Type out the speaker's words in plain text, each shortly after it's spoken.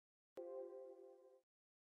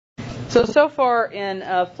So far in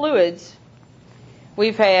fluids,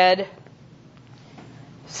 we've had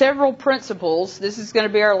several principles. This is going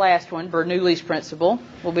to be our last one. Bernoulli's principle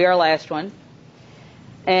will be our last one.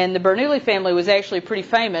 And the Bernoulli family was actually pretty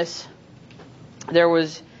famous. There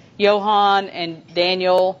was Johann and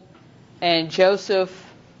Daniel and Joseph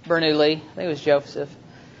Bernoulli. I think it was Joseph.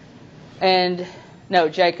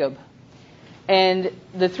 Jacob. And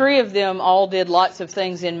the three of them all did lots of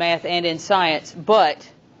things in math and in science, but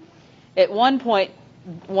at one point,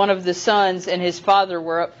 one of the sons and his father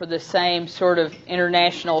were up for the same sort of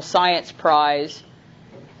international science prize,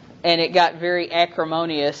 and it got very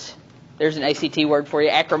acrimonious. There's an ACT word for you,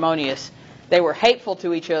 acrimonious. They were hateful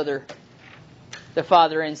to each other, the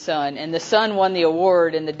father and son, and the son won the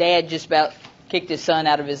award, and the dad just about kicked his son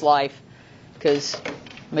out of his life because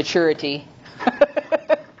maturity.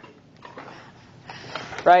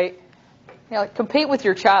 Right? You know, compete with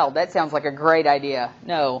your child. That sounds like a great idea.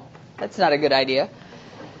 No, that's not a good idea.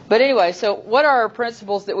 But anyway, so what are our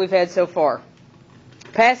principles that we've had so far?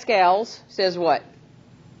 Pascal's says what?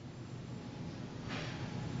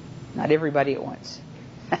 Not everybody at once.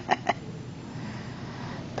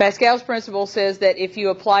 Pascal's principle says that if you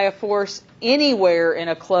apply a force anywhere in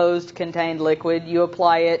a closed contained liquid, you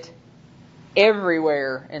apply it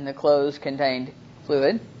everywhere in the closed contained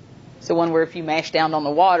fluid. It's the one where if you mash down on the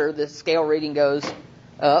water, the scale reading goes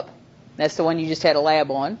up. That's the one you just had a lab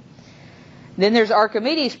on. Then there's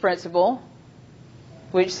Archimedes' principle,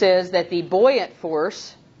 which says that the buoyant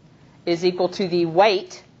force is equal to the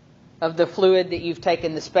weight of the fluid that you've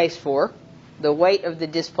taken the space for, the weight of the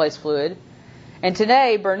displaced fluid. And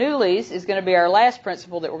today, Bernoulli's is going to be our last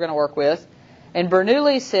principle that we're going to work with. And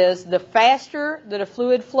Bernoulli says the faster that a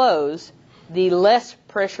fluid flows, the less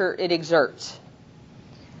pressure it exerts.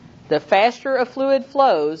 The faster a fluid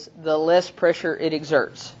flows, the less pressure it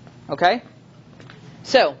exerts. Okay?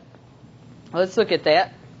 So, let's look at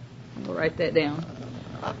that. We'll write that down.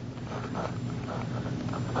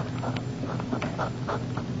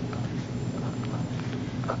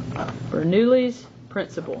 Bernoulli's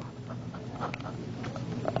principle.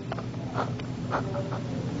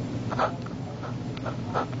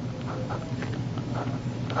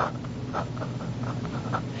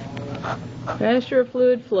 Faster a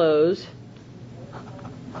fluid flows,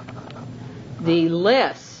 the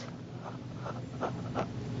less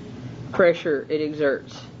pressure it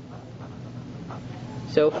exerts.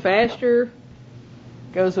 So faster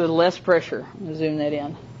goes with less pressure. I'm going to zoom that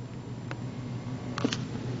in.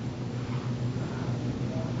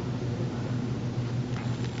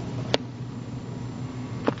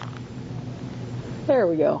 There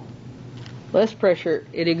we go. Less pressure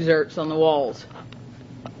it exerts on the walls.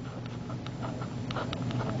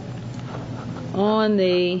 On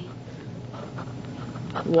the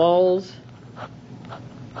walls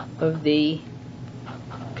of the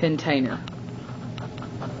container.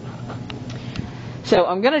 So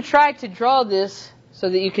I'm going to try to draw this so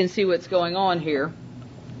that you can see what's going on here.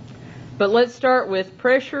 But let's start with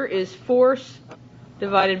pressure is force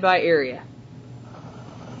divided by area.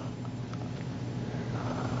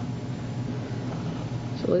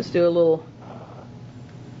 So let's do a little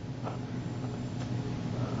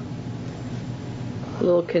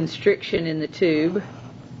constriction in the tube.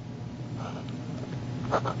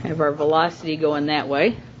 Have our velocity going that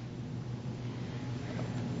way.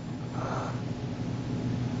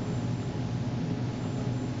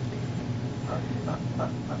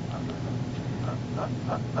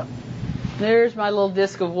 There's my little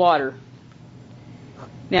disk of water.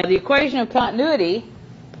 Now the equation of continuity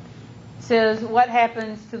says what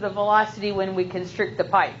happens to the velocity when we constrict the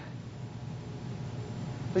pipe.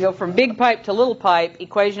 We go from big pipe to little pipe,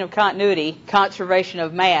 equation of continuity, conservation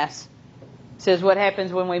of mass, says what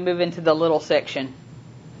happens when we move into the little section.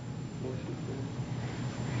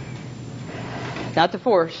 Not the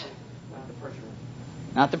force. Not the pressure.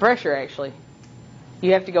 Not the pressure, actually.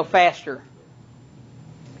 You have to go faster.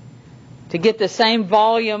 To get the same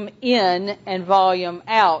volume in and volume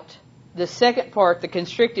out, the second part, the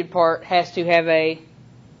constricted part, has to have a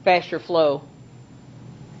faster flow.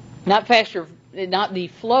 Not faster. Not the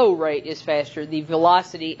flow rate is faster, the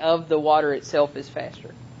velocity of the water itself is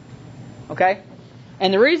faster. Okay?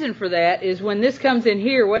 And the reason for that is when this comes in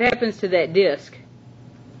here, what happens to that disc?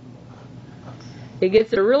 It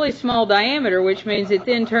gets a really small diameter, which means it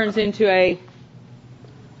then turns into a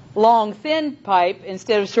long, thin pipe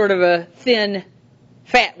instead of sort of a thin,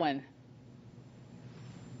 fat one.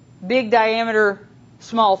 Big diameter,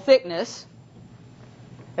 small thickness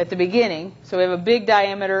at the beginning, so we have a big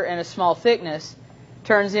diameter and a small thickness,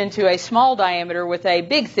 turns into a small diameter with a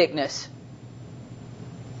big thickness.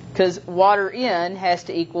 because water in has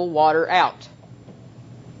to equal water out.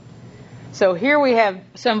 So here we have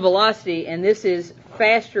some velocity, and this is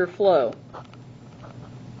faster flow.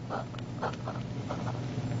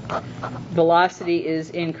 Velocity is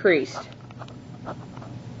increased.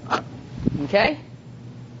 Okay?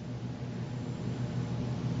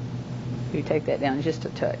 You take that down just a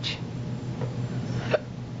touch.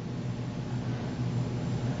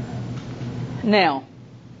 Now,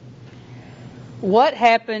 what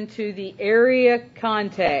happened to the area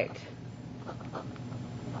contact?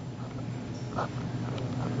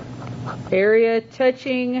 Area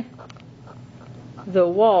touching the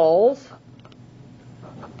walls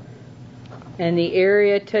and the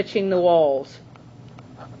area touching the walls.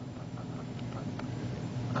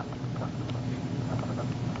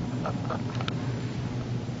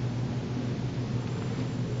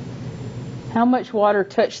 How much water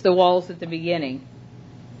touched the walls at the beginning?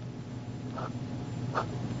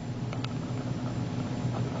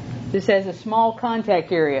 This has a small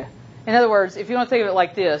contact area. In other words, if you want to think of it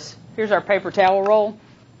like this, here's our paper towel roll.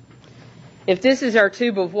 If this is our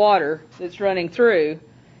tube of water that's running through,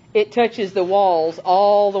 it touches the walls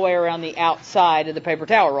all the way around the outside of the paper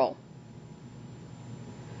towel roll.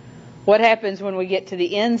 What happens when we get to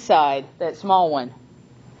the inside, that small one?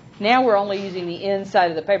 Now we're only using the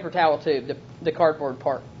inside of the paper towel tube, the cardboard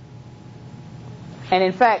part. And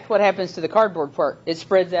in fact, what happens to the cardboard part? It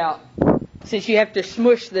spreads out. Since you have to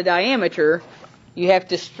smush the diameter, you have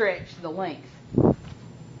to stretch the length.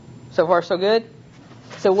 So far, so good?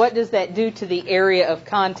 So what does that do to the area of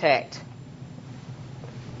contact?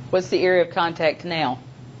 What's the area of contact now?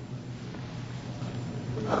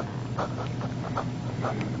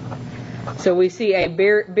 So we see a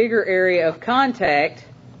bigger area of contact.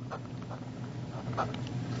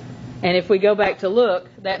 And if we go back to look,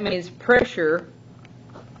 that means pressure,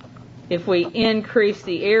 if we increase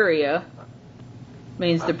the area,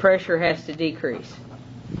 means the pressure has to decrease.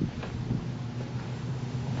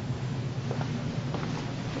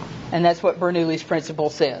 And that's what Bernoulli's principle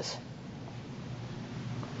says.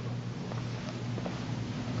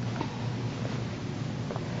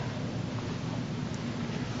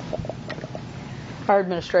 Our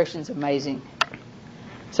administration's amazing.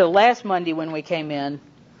 So last Monday when we came in,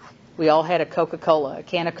 we all had a Coca-Cola, a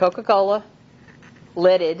can of Coca-Cola,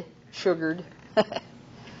 leaded, sugared,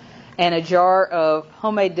 and a jar of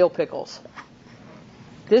homemade dill pickles.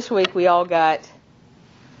 This week we all got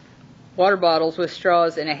water bottles with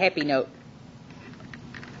straws and a happy note.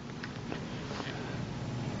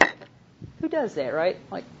 Who does that, right?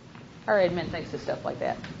 Like, our admin thinks of stuff like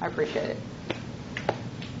that. I appreciate it.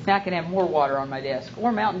 Now I can have more water on my desk,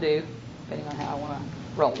 or Mountain Dew, depending on how I want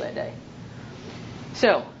to roll that day.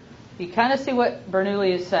 So, you kind of see what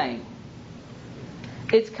Bernoulli is saying.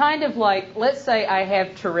 It's kind of like, let's say I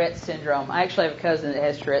have Tourette's syndrome. I actually have a cousin that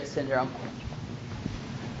has Tourette's syndrome.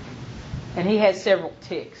 And he has several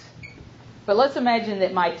tics. But let's imagine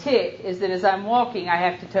that my tic is that as I'm walking, I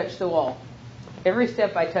have to touch the wall. Every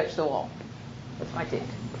step I touch the wall. That's my tic.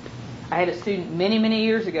 I had a student many, many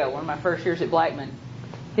years ago, one of my first years at Blackman.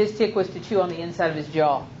 His tic was to chew on the inside of his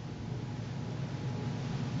jaw.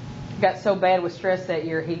 Got so bad with stress that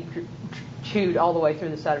year, he chewed all the way through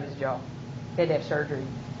the side of his jaw. He had to have surgery.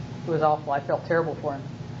 It was awful. I felt terrible for him.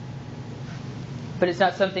 But it's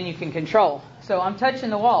not something you can control. So I'm touching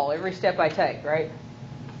the wall every step I take, right?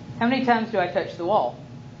 How many times do I touch the wall?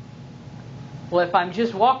 Well, if I'm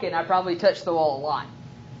just walking, I probably touch the wall a lot.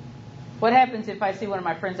 What happens if I see one of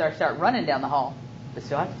my friends I start running down the hall, but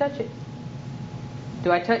still have to touch it?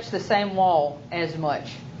 Do I touch the same wall as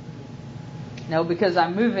much? No, because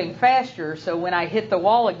I'm moving faster, so when I hit the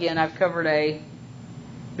wall again, I've covered a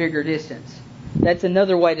bigger distance. That's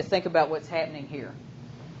another way to think about what's happening here.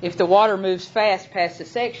 If the water moves fast past a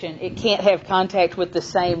section, it can't have contact with the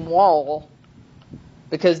same wall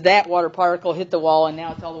because that water particle hit the wall and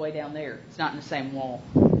now it's all the way down there. It's not in the same wall.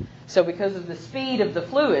 So because of the speed of the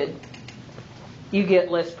fluid, you get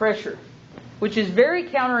less pressure, which is very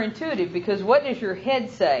counterintuitive because what does your head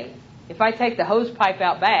say? If I take the hose pipe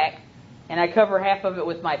out back and I cover half of it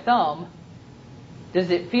with my thumb, does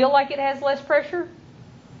it feel like it has less pressure?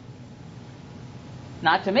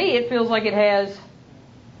 Not to me. It feels like it has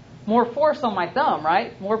more force on my thumb,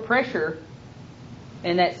 right? More pressure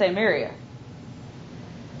in that same area.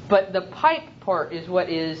 But the pipe part is what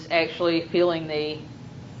is actually feeling the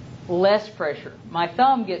less pressure. My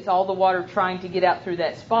thumb gets all the water trying to get out through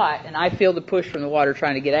that spot, and I feel the push from the water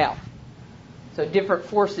trying to get out. So different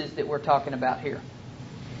forces that we're talking about here.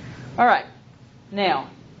 All right. Now,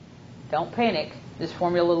 don't panic. This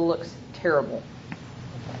formula looks terrible.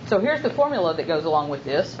 So here's the formula that goes along with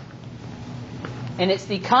this. And it's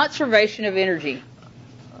the conservation of energy.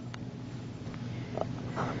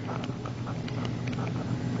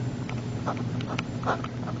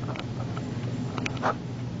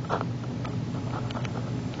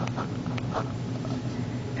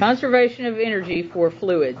 Conservation of energy for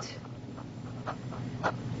fluids.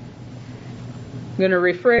 I'm going to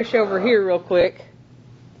refresh over here real quick.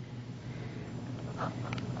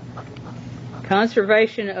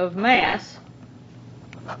 Conservation of mass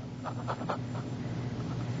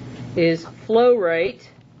is flow rate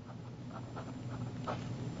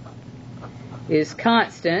is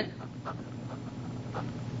constant.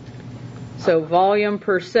 So volume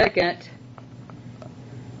per second,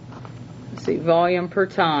 let's see, volume per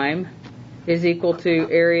time is equal to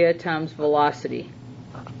area times velocity.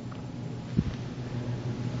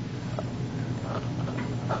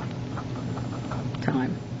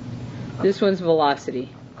 Time. This one's velocity.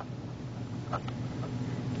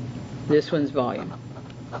 This one's volume.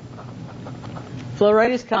 Flow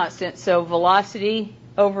rate is constant, so velocity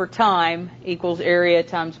over time equals area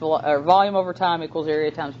times volume over time equals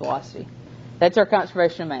area times velocity. That's our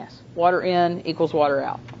conservation of mass. Water in equals water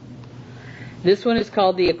out. This one is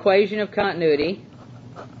called the equation of continuity.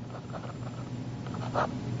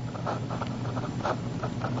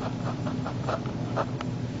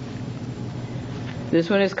 This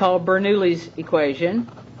one is called Bernoulli's equation.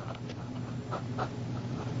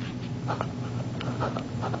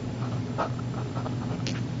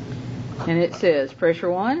 And it says pressure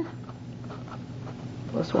 1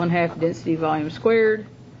 plus 1/2 density volume squared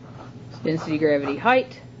plus density gravity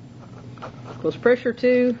height equals pressure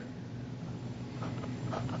 2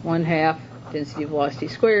 1/2 density velocity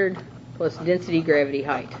squared plus density gravity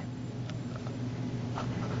height.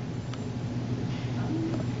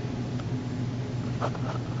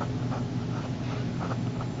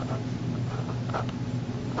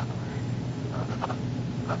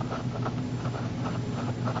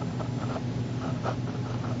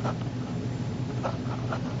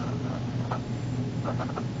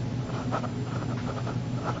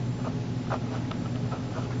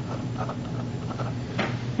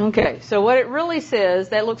 Okay, so what it really says,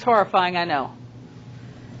 that looks horrifying, I know.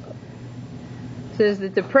 It says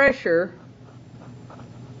that the pressure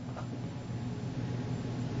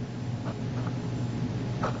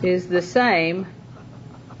is the same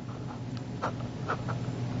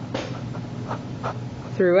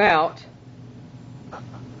throughout,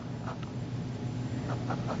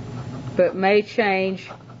 but may change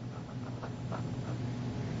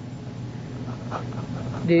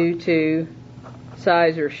due to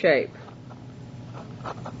size or shape.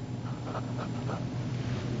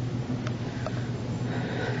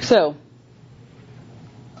 So,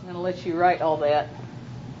 I'm going to let you write all that.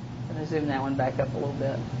 I'm going to zoom that one back up a little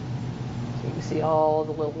bit so you can see all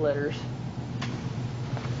the little letters.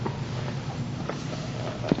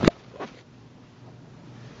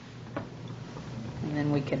 And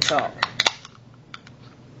then we can talk.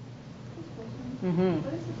 What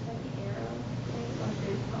is the second arrow?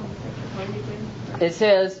 It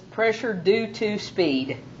says pressure due to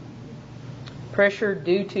speed. Pressure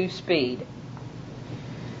due to speed.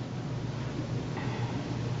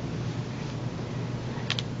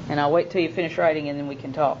 And I'll wait till you finish writing and then we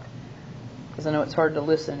can talk. Because I know it's hard to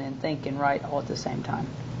listen and think and write all at the same time.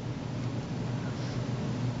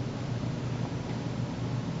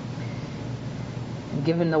 And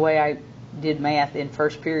given the way I did math in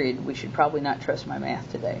first period, we should probably not trust my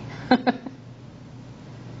math today.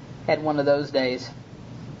 Had one of those days.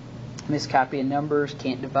 Miscopying numbers,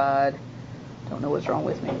 can't divide. Don't know what's wrong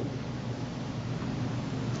with me.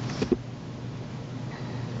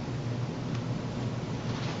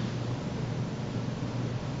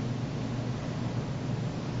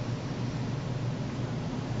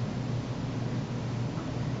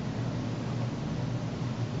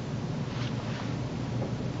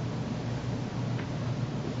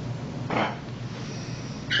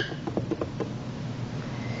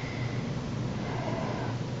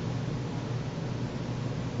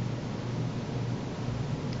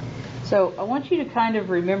 So I want you to kind of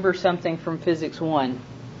remember something from Physics 1.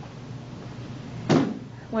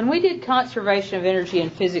 When we did conservation of energy in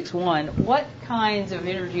Physics 1, what kinds of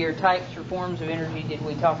energy or types or forms of energy did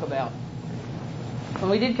we talk about?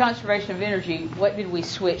 When we did conservation of energy, what did we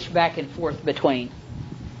switch back and forth between?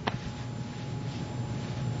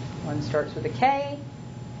 One starts with a K.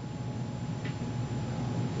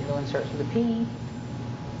 The other one starts with a P.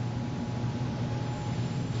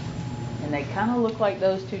 And they kind of look like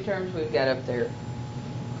those two terms we've got up there.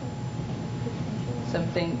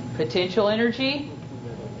 Something, potential energy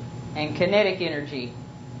and kinetic energy.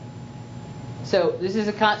 So this is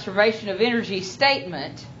a conservation of energy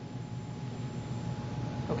statement.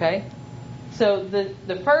 Okay? So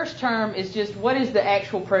the first term is just what is the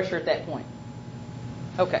actual pressure at that point?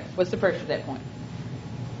 Okay, what's the pressure at that point?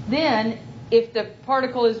 Then, if the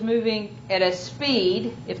particle is moving at a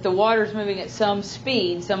speed, if the water is moving at some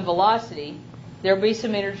speed, some velocity, there will be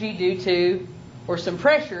some energy due to, or some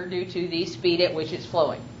pressure due to the speed at which it's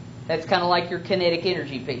flowing. That's kind of like your kinetic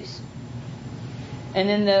energy piece. And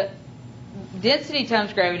then the density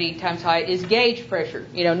times gravity times height is gauge pressure.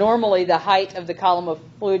 You know, normally the height of the column of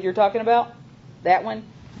fluid you're talking about, that one.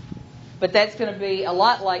 But that's going to be a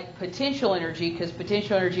lot like potential energy, because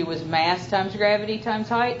potential energy was mass times gravity times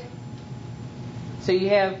height. So you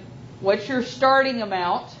have what's your starting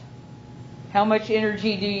amount, how much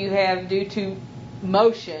energy do you have due to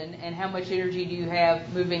motion, and how much energy do you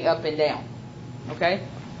have moving up and down. Okay?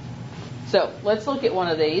 So let's look at one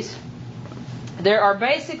of these. There are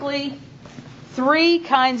basically 3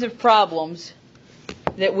 kinds of problems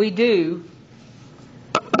that we do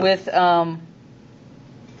with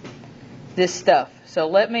this stuff. So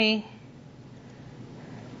let me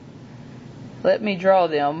draw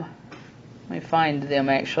them. Let me find them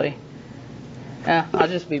actually.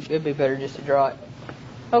 It'd be better just to draw it.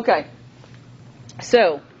 Okay.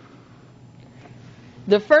 So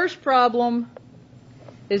the first problem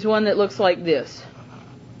is one that looks like this.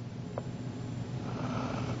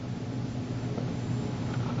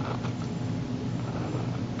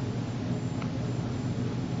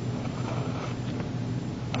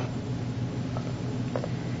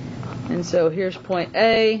 And so here's point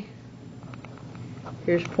A,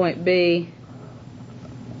 here's point B.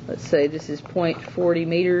 Let's say this is point 40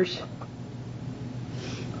 meters.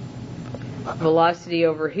 Velocity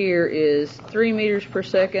over here is 3 meters per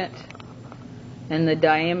second, and the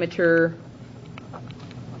diameter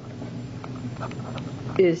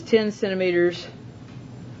is 10 centimeters.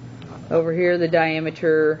 Over here the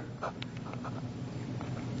diameter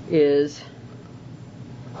is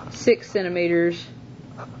 6 centimeters.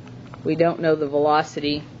 We don't know the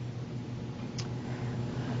velocity.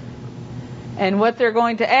 And what they're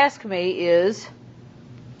going to ask me is,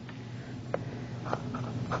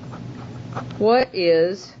 what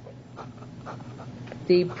is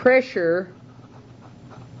the pressure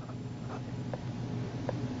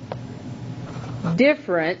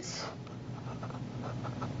difference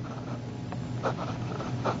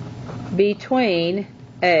between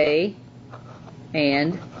A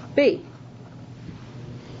and B?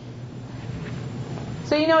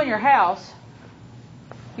 So you know in your house,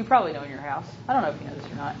 you probably know in your house, I don't know if you know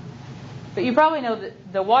this or not, but you probably know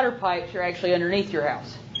that the water pipes are actually underneath your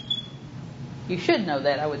house. You should know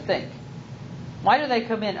that, I would think. Why do they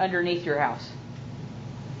come in underneath your house?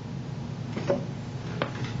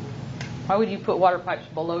 Why would you put water pipes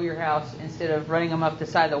below your house instead of running them up the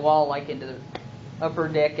side of the wall like into the upper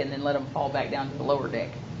deck and then let them fall back down to the lower deck?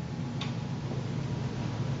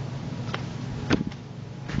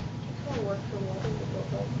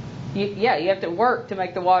 You have to work to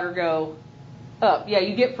make the water go up. Yeah,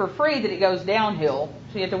 you get for free that it goes downhill,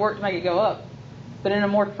 so you have to work to make it go up. But in a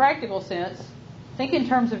more practical sense, think in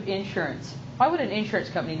terms of insurance. Why would an insurance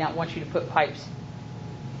company not want you to put pipes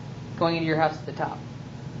going into your house at the top?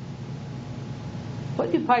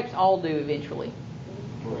 What do pipes all do eventually?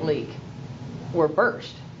 Leak or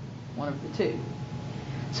burst, one of the two.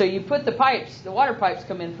 So you put the pipes, the water pipes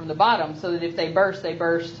come in from the bottom, so that if they burst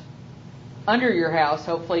under your house,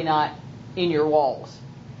 hopefully not in your walls.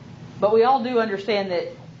 But we all do understand that,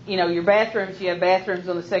 you know, your bathrooms, you have bathrooms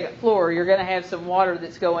on the second floor, you're going to have some water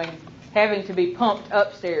that's having to be pumped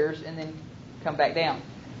upstairs and then come back down.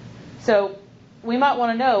 So we might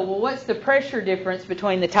want to know, well, what's the pressure difference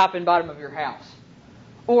between the top and bottom of your house?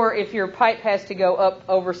 Or if your pipe has to go up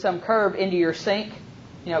over some curb into your sink,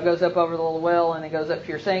 you know, it goes up over the little well and it goes up to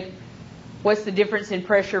your sink, what's the difference in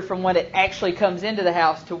pressure from when it actually comes into the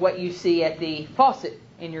house to what you see at the faucet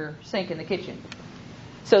in your sink in the kitchen?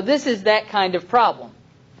 So this is that kind of problem.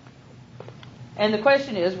 And the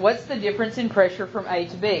question is, what's the difference in pressure from A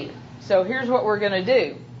to B? So here's what we're going to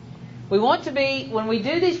do. When we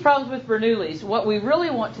do these problems with Bernoulli's, what we really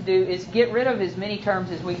want to do is get rid of as many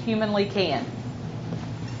terms as we humanly can,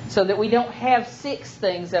 so that we don't have 6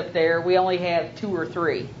 things up there, we only have 2 or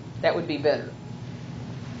 3. That would be better.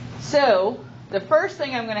 So the first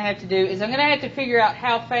thing I'm going to have to do is I'm going to have to figure out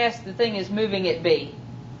how fast the thing is moving at B.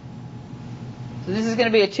 So this is going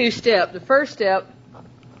to be a 2-step. The first step,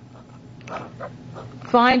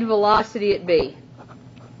 find velocity at B.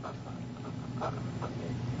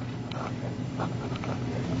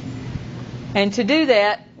 And to do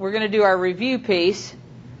that, we're going to do our review piece,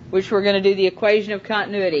 which we're going to do the equation of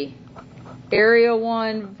continuity. area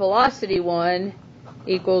 1, velocity 1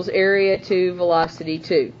 equals area 2, velocity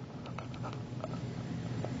 2.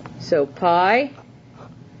 So pi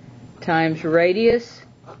times radius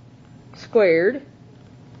squared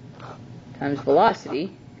times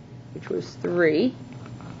velocity, which was 3,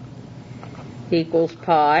 equals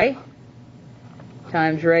pi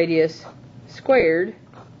times radius squared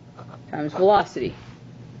times velocity.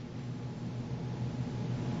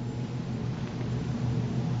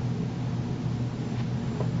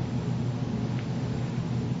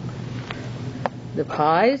 The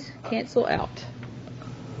pi's cancel out.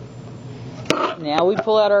 Now we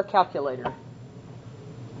pull out our calculator.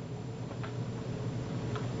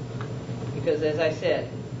 Because as I said,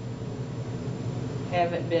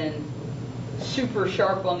 haven't been super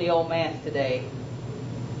sharp on the old math today.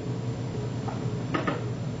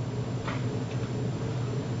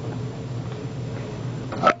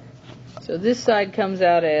 So this side comes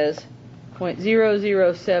out as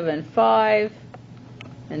 0.0075,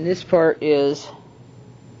 and this part is,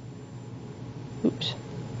 oops,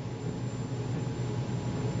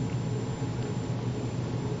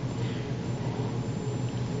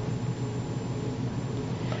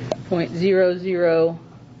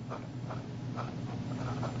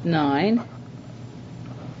 .009.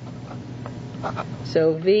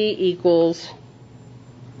 So V equals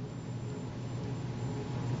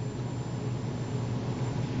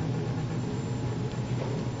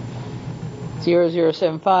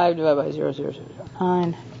 0.0075 divided by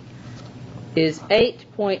 0.0009 is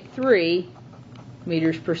 8.3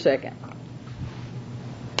 meters per second.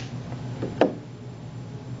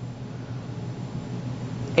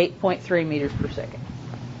 .3 meters per second.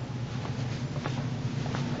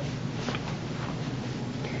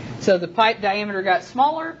 So the pipe diameter got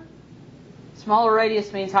smaller. Smaller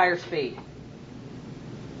radius means higher speed.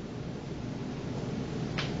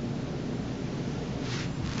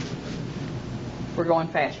 We're going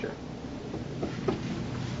faster.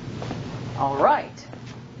 All right.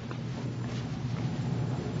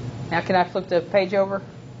 Now can I flip the page over?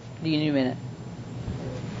 Do you need a minute?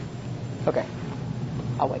 Okay.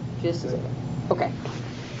 I'll wait just a second. Okay.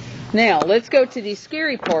 Now let's go to the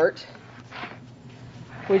scary part,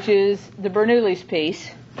 which is the Bernoulli's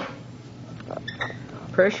piece.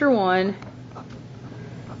 Pressure 1,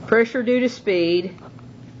 pressure due to speed.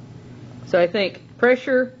 So I think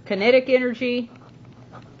pressure, kinetic energy,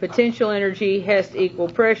 potential energy has to equal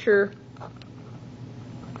pressure,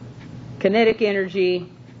 kinetic energy,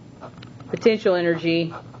 potential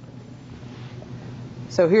energy.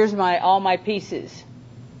 So here's all my pieces.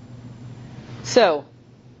 So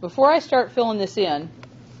before I start filling this in,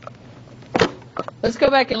 let's go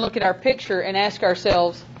back and look at our picture and ask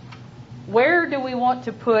ourselves, where do we want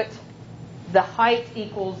to put the height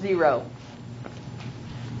equals 0?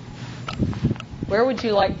 Where would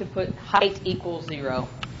you like to put height equals 0?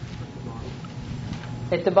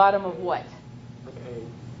 At the bottom of what?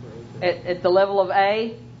 At the level of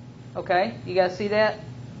A? Okay, you guys see that?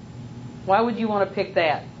 Why would you want to pick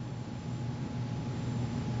that?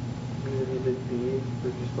 Is it B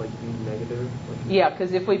or just like B negative? Yeah,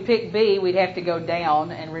 because if we pick B, we'd have to go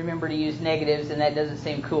down and remember to use negatives, and that doesn't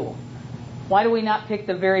seem cool. Why do we not pick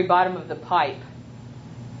the very bottom of the pipe?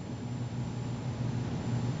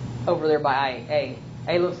 Over there by A.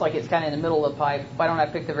 A looks like it's kind of in the middle of the pipe. Why don't I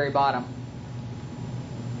pick the very bottom?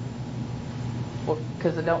 Well,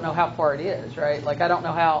 because I don't know how far it is, right? Like I don't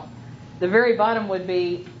know how. The very bottom would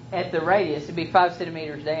be at the radius. It'd be 5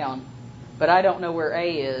 centimeters down. But I don't know where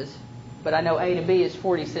A is. But I know A to B is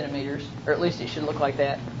 40 centimeters. Or at least it should look like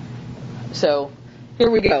that. So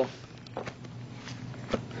here we go.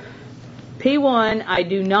 P1 I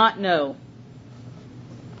do not know.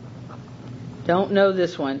 Don't know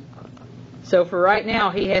this one. So for right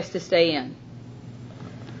now, he has to stay in.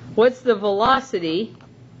 What's the velocity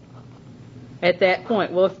at that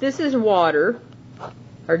point? Well, if this is water,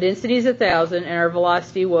 our density is 1,000 and our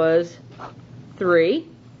velocity was 3.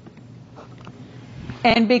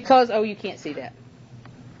 And because, oh, you can't see that.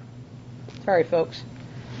 Sorry, folks.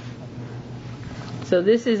 So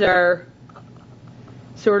this is our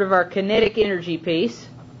sort of our kinetic energy piece.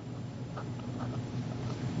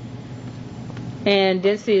 And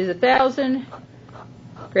density is 1,000,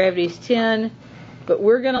 gravity is 10, but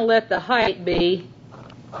we're going to let the height be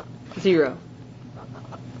 0.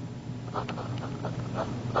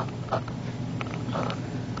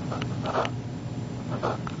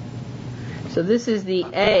 So this is the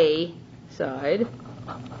A side,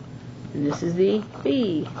 and this is the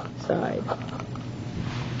B side.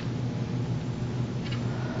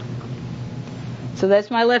 So that's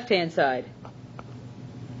my left-hand side.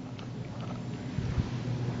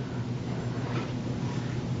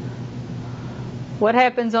 What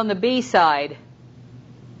happens on the B side?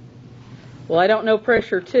 Well, I don't know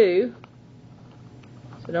pressure 2,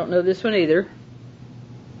 so I don't know this one either.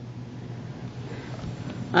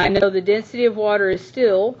 I know the density of water is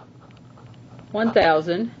still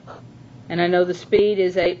 1,000, and I know the speed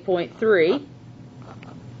is 8.3.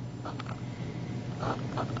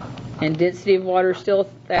 And density of water is still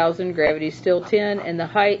 1,000, gravity is still 10, and the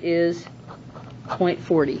height is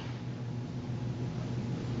 0.40.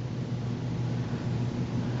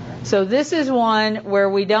 So this is one where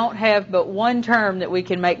we don't have but one term that we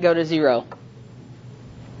can make go to 0.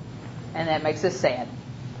 And that makes us sad.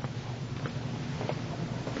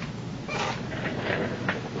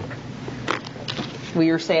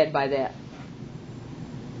 We are sad by that.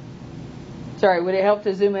 Sorry, would it help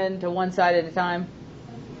to zoom in to one side at a time?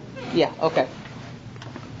 Yeah, okay.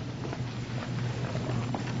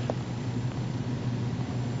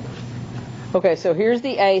 Okay, so here's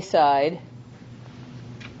the A side.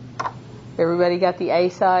 Everybody got the A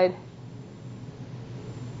side?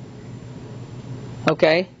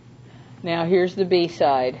 Okay. Now here's the B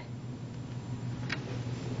side.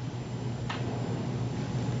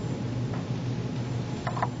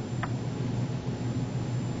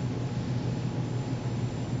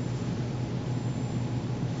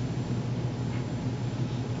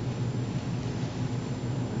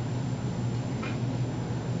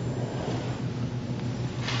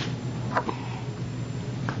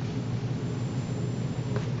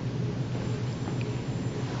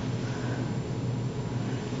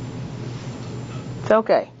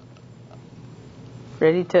 Okay.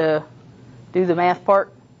 Ready to do the math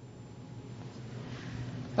part?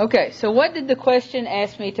 Okay, so what did the question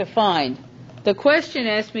ask me to find? The question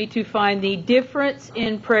asked me to find the difference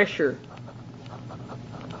in pressure.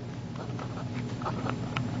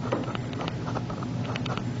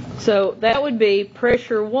 So that would be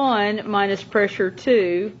pressure 1 minus pressure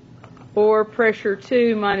 2, or pressure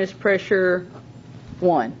 2 minus pressure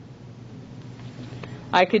 1.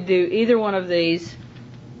 I could do either one of these.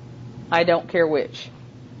 I don't care which.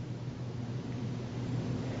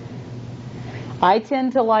 I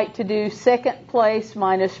tend to like to do second place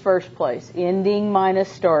minus first place, ending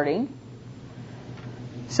minus starting.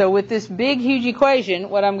 So with this big, huge equation,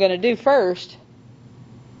 what I'm going to do first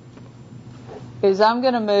is I'm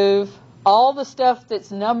going to move all the stuff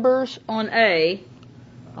that's numbers on A,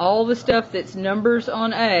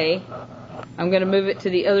 I'm going to move it to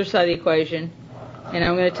the other side of the equation, and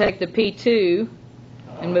I'm going to take the P2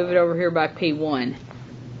 and move it over here by P1.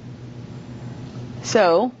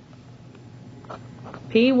 So,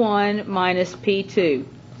 P1 minus P2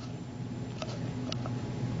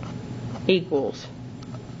 equals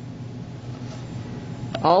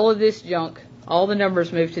all of this junk, all the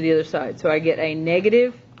numbers move to the other side. So I get a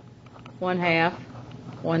negative 1/2,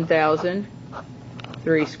 1,000,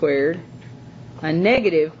 3 squared, a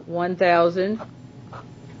negative 1,000,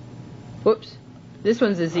 whoops, this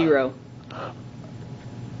one's a 0,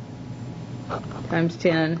 times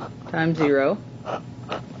 10 times 0,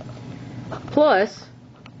 plus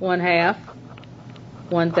 1/2,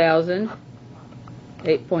 1,000,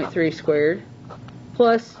 8.3 squared,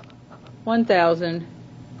 plus 1,000,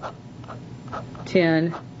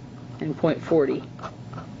 10, and 0.40.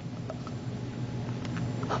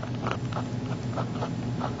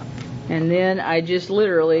 And then I just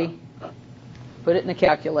literally put it in the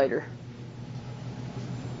calculator.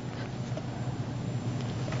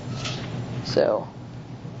 So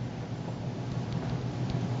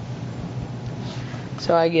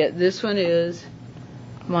I get this one is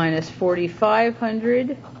minus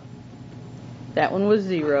 4,500. That one was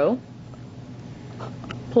 0.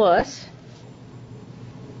 Plus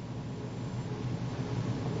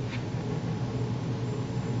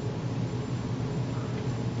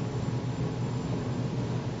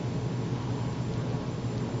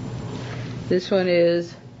this one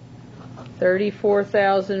is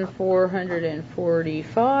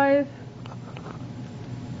 34,445.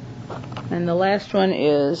 And the last one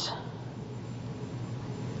is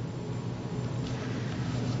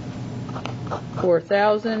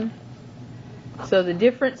 4,000. So the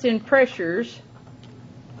difference in pressures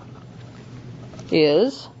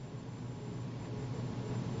is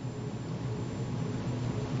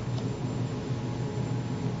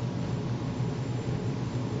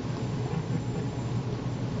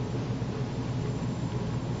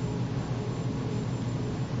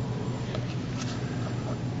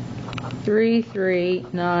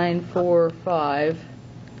 .33945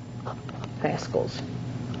 pascals.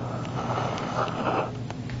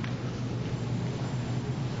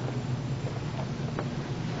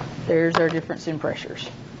 There's our difference in pressures.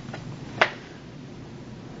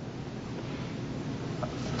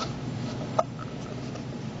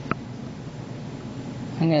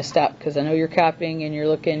 going to stop because I know you're copying and you're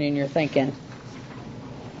looking and you're thinking.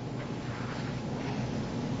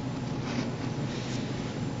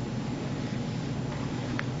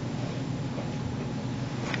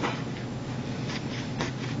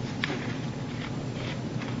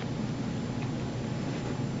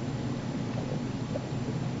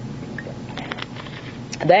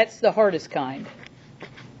 That's the hardest kind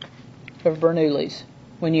of Bernoulli's,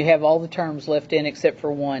 when you have all the terms left in except for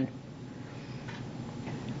one.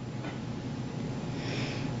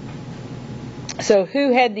 So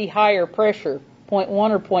who had the higher pressure, 0.1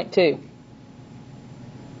 or 0.2?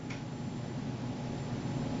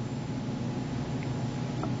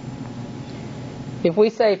 If we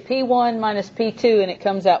say P1 minus P2 and it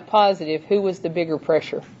comes out positive, who was the bigger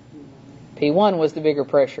pressure? P1 was the bigger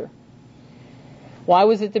pressure. Why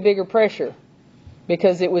was it the bigger pressure?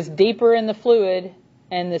 Because it was deeper in the fluid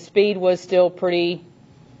and the speed was still pretty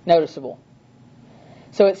noticeable.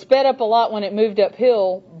 So it sped up a lot when it moved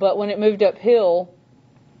uphill, but when it moved uphill,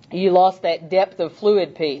 you lost that depth of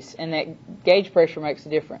fluid piece, and that gauge pressure makes a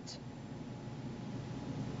difference.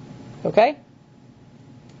 Okay?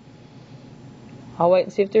 I'll wait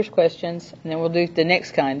and see if there's questions, and then we'll do the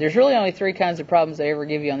next kind. There's really only 3 kinds of problems they ever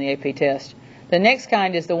give you on the AP test. The next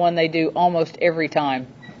kind is the one they do almost every time.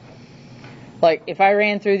 Like, if I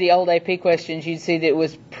ran through the old AP questions, you'd see that it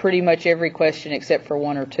was pretty much every question except for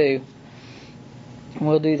 1 or 2. And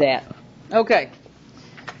we'll do that. Okay.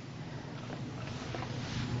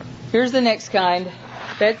 Here's the next kind.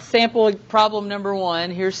 That's sample problem number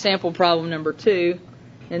 1. Here's sample problem number 2.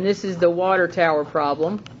 And this is the water tower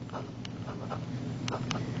problem.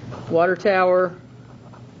 Water tower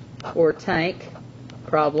or tank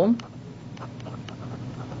problem.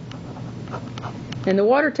 And the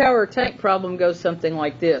water tower or tank problem goes something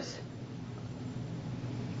like this.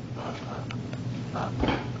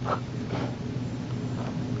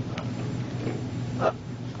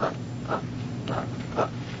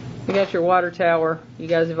 You got your water tower. You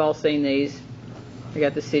guys have all seen these. I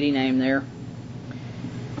got the city name there.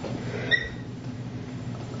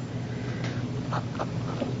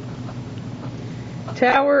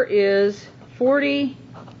 Tower is 40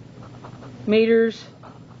 meters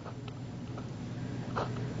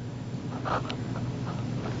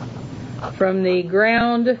from the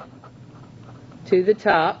ground to the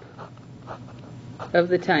top of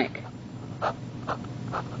the tank.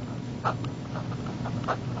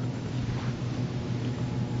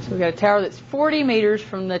 So we've got a tower that's 40 meters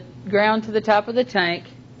from the ground to the top of the tank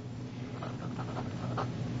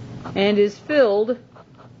and is filled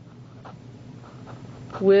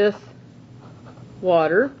with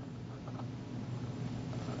water.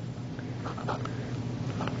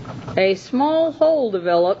 A small hole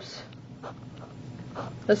develops,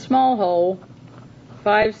 a small hole,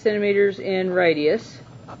 5 centimeters in radius,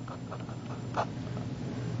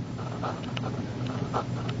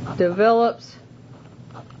 develops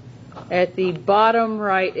at the bottom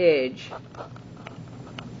right edge.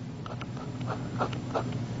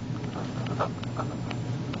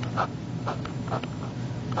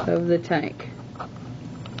 Of the tank.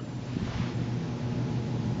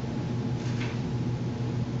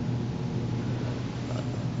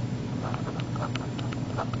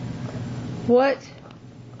 What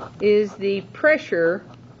is the pressure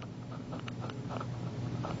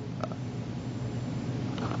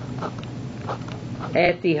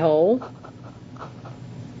at the hole?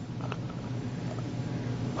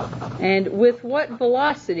 And with what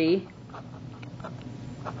velocity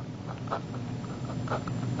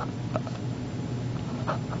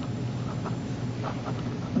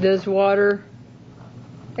does water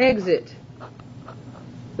exit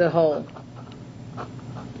the hole?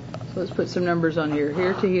 So let's put some numbers on here.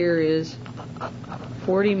 Here to here is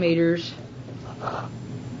 40 meters,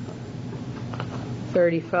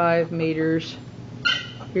 35 meters.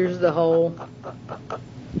 Here's the hole.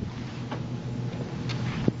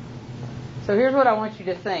 So here's what I want you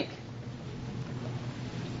to think.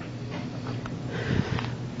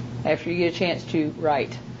 After you get a chance to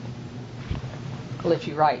write. I'll let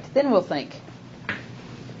you write. Then we'll think.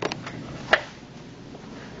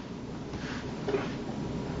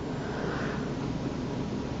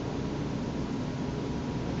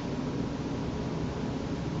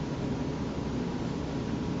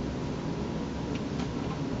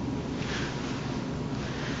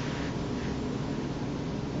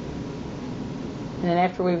 And then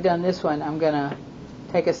after we've done this one, I'm going to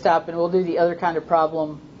take a stop and we'll do the other kind of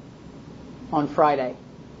problem on Friday.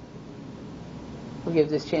 We'll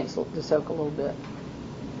give this chance to soak a little bit.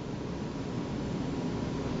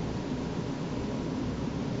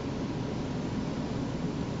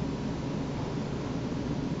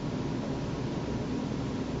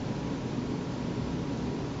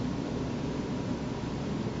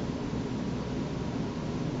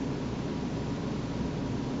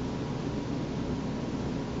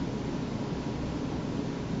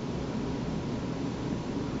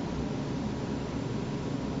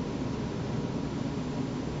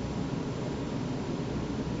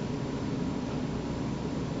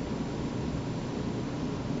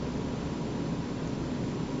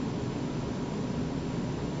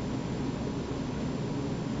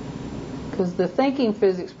 Because the thinking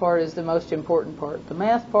physics part is the most important part. The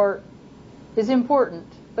math part is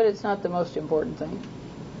important, but it's not the most important thing,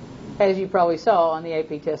 as you probably saw on the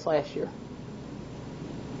AP test last year.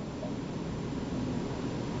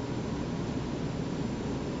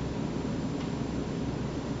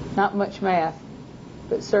 Not much math,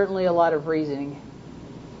 but certainly a lot of reasoning.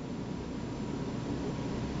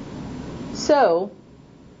 So,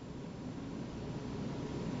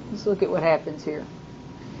 let's look at what happens here.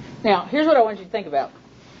 Now, here's what I want you to think about.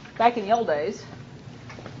 Back in the old days,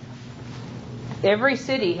 every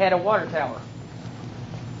city had a water tower.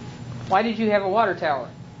 Why did you have a water tower?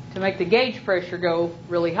 To make the gauge pressure go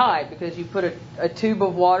really high, because you put a tube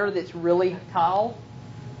of water that's really tall.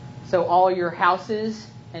 So all your houses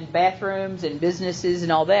and bathrooms and businesses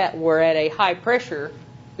and all that were at a high pressure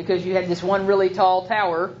because you had this one really tall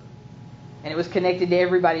tower and it was connected to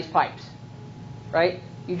everybody's pipes, right?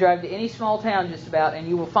 You drive to any small town just about and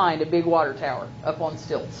you will find a big water tower up on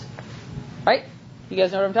stilts, right? You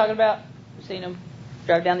guys know what I'm talking about? You've seen them?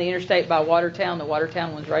 Drive down the interstate by Watertown. The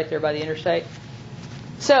Watertown one's right there by the interstate.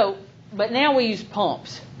 So, but now we use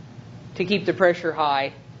pumps to keep the pressure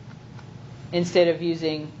high instead of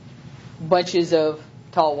using bunches of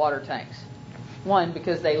tall water tanks. One,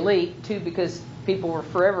 because they leak. Two, because people were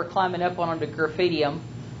forever climbing up on them to graffiti them.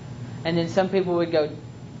 And then some people would go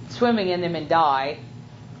swimming in them and die.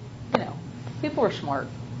 You know, people are smart.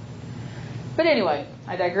 But anyway,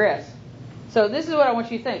 I digress. So this is what I want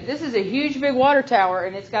you to think. This is a huge big water tower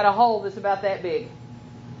and it's got a hole that's about that big.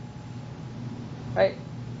 Right?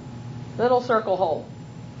 Little circle hole.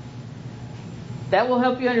 That will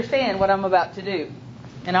help you understand what I'm about to do.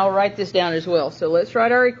 And I'll write this down as well. So let's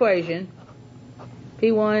write our equation.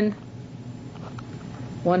 P1,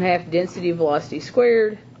 1/2 density velocity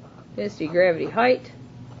squared, density gravity height.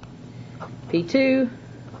 P2,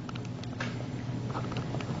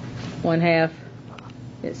 1/2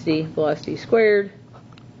 density velocity squared,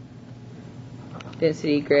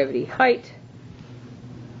 density gravity height.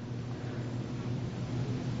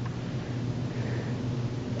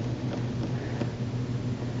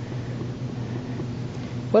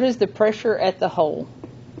 What is the pressure at the hole?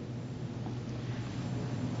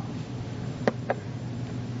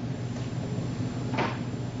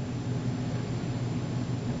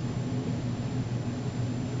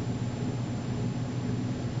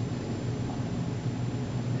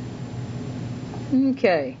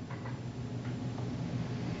 Okay.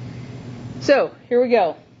 So, here we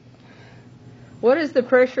go. What is the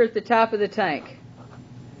pressure at the top of the tank?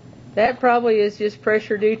 That probably is just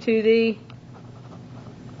pressure due to the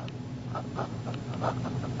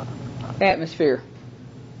atmosphere.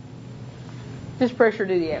 Just pressure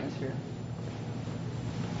due to the atmosphere.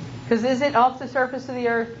 Because is it off the surface of the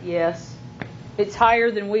earth? Yes. It's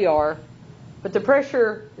higher than we are. But the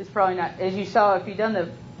pressure is probably not, as you saw, if you've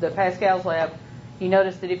done the Pascal's lab, you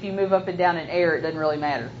notice that if you move up and down in air, it doesn't really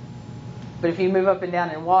matter. But if you move up and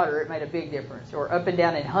down in water, it made a big difference. Or up and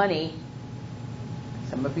down in honey.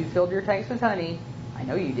 Some of you filled your tanks with honey. I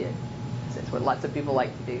know you did. That's what lots of people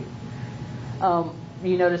like to do.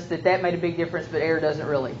 You notice that made a big difference, but air doesn't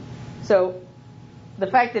really. So the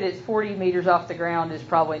fact that it's 40 meters off the ground is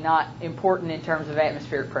probably not important in terms of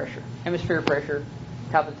atmospheric pressure. Atmospheric pressure,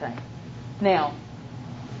 top of the tank. Now,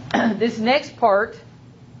 this next part,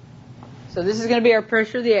 so this is going to be our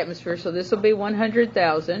pressure of the atmosphere, so this will be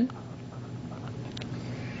 100,000.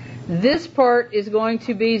 This part is going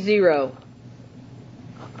to be 0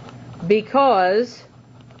 because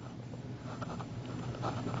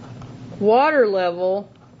water level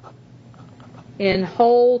in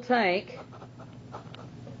whole tank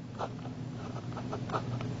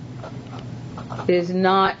is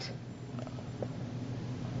not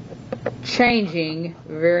changing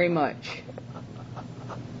very much.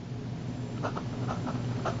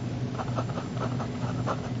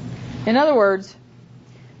 In other words,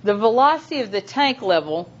 the velocity of the tank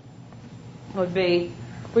level would be,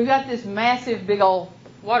 we've got this massive big old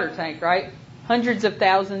water tank, right? Hundreds of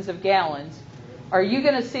thousands of gallons. Are you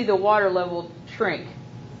going to see the water level shrink?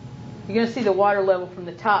 You're going to see the water level from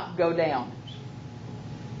the top go down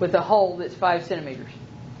with a hole that's 5 centimeters.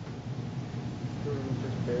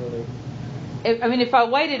 Just barely. If I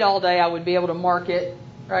waited all day, I would be able to mark it,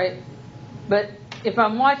 right? But if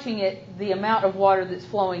I'm watching it, the amount of water that's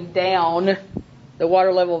flowing down, the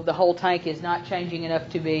water level of the whole tank is not changing enough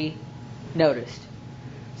to be noticed.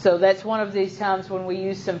 So that's one of these times when we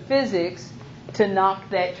use some physics to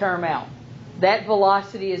knock that term out. That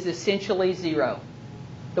velocity is essentially 0.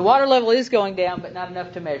 The water level is going down, but not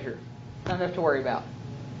enough to measure. Not enough to worry about.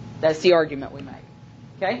 That's the argument we make.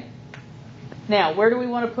 Okay? Now, where do we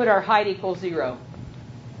want to put our height equals 0?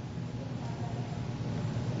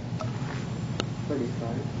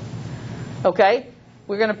 35. Okay,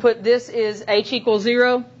 we're going to put this is H equals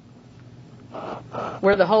 0,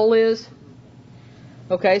 where the hole is.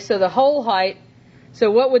 Okay, so the hole height, so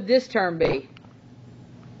what would this term be?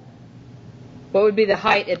 What would be the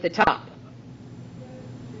height at the top?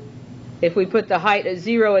 If we put the height at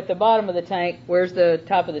 0 at the bottom of the tank, where's the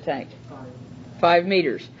top of the tank? 5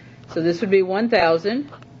 meters. So this would be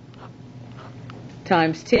 1,000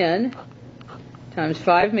 times 10 times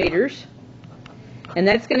 5 meters. And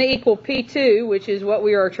that's going to equal P2, which is what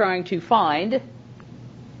we are trying to find.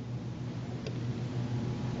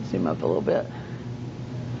 Zoom up a little bit.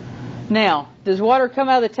 Now, does water come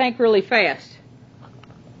out of the tank really fast?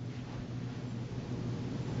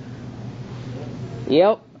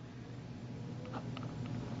 Yep.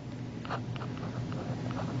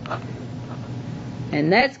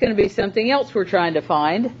 And that's going to be something else we're trying to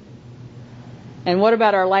find. And what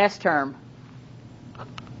about our last term?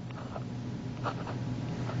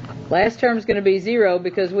 Last term is going to be 0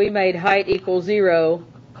 because we made height equal 0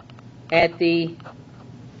 at the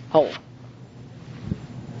hole.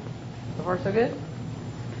 So far, so good?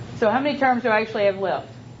 So how many terms do I actually have left?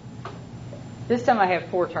 This time I have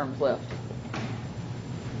 4 terms left.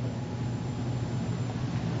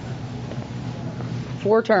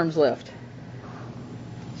 Four terms left.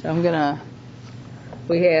 So I'm going to,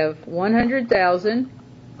 we have 100,000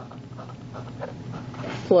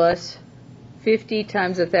 plus 50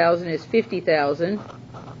 times 1,000 is 50,000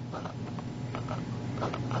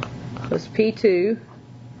 plus P2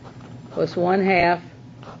 plus 1/2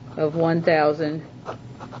 of 1,000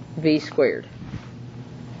 V squared.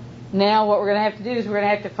 Now what we're going to have to do is we're going to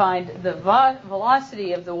have to find the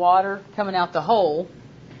velocity of the water coming out the hole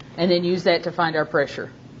and then use that to find our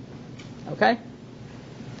pressure. Okay?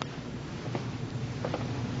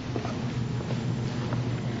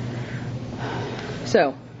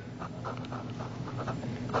 So,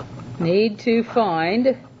 need to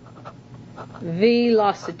find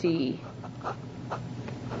velocity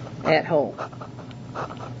at hole.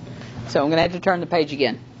 So I'm going to have to turn the page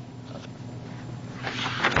again.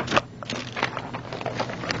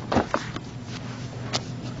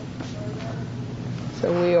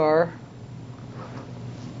 So we are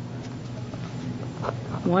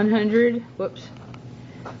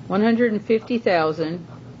 150,000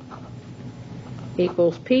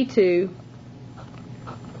 equals P2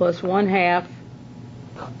 plus 1/2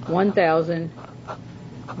 1,000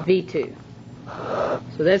 V2.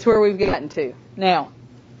 So that's where we've gotten to. Now,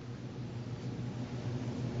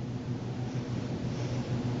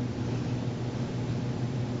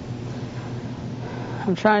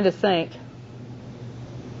 I'm trying to think.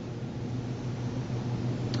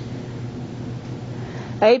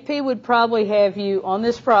 AP would probably have you, on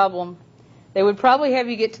this problem, they would probably have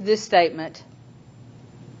you get to this statement.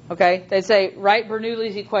 Okay? They'd say, write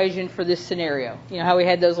Bernoulli's equation for this scenario. You know how we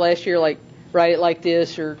had those last year, like write it like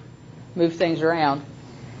this or move things around.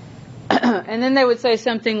 And then they would say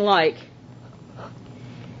something like,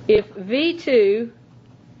 if V2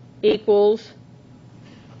 equals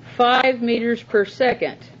 5 meters per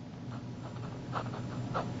second,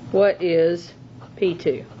 what is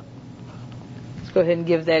P2? Let's go ahead and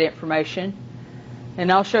give that information.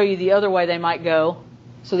 And I'll show you the other way they might go.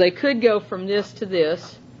 So they could go from this to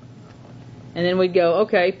this. And then we'd go,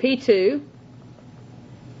 okay, P2,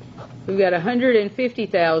 we've got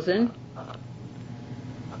 150,000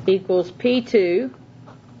 equals P2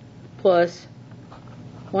 plus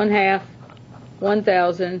 1/2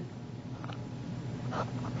 1,000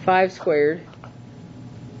 5 squared.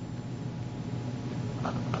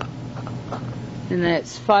 And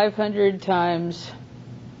that's 500 times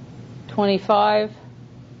 25,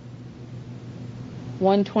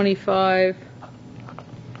 125,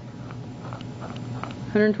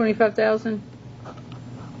 125,000.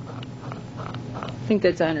 I think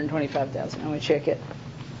that's 125,000. I'm going to check it.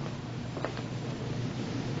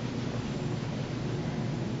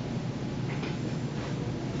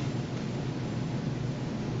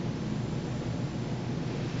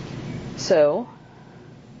 So,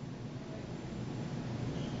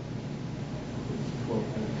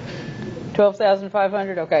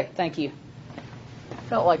 12,500. Okay, thank you.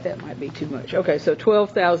 Felt like that might be too much. Okay, so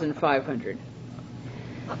 12,500.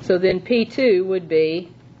 So then P2 would be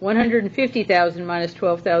 150,000 minus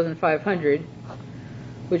 12,500,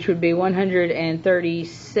 which would be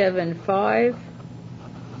 137.5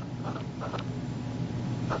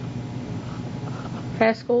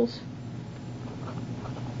 pascals.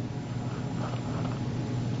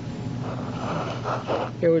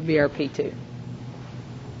 Here would be our P2.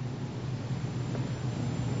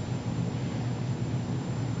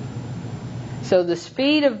 So the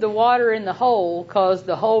speed of the water in the hole caused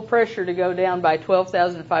the hole pressure to go down by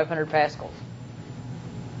 12,500 pascals.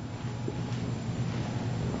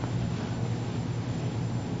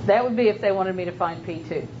 That would be if they wanted me to find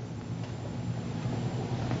P2.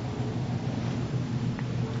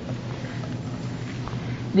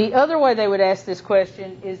 The other way they would ask this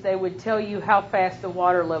question is they would tell you how fast the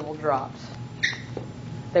water level drops.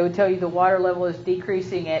 They would tell you the water level is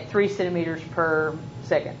decreasing at 3 centimeters per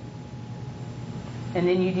second. And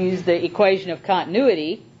then you'd use the equation of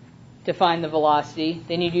continuity to find the velocity.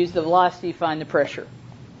 Then you'd use the velocity to find the pressure.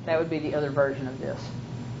 That would be the other version of this.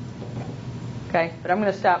 Okay, but I'm going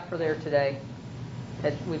to stop for there today.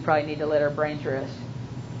 We probably need to let our brains rest.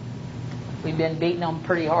 We've been beating them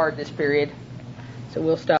pretty hard this period. So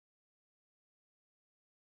we'll stop.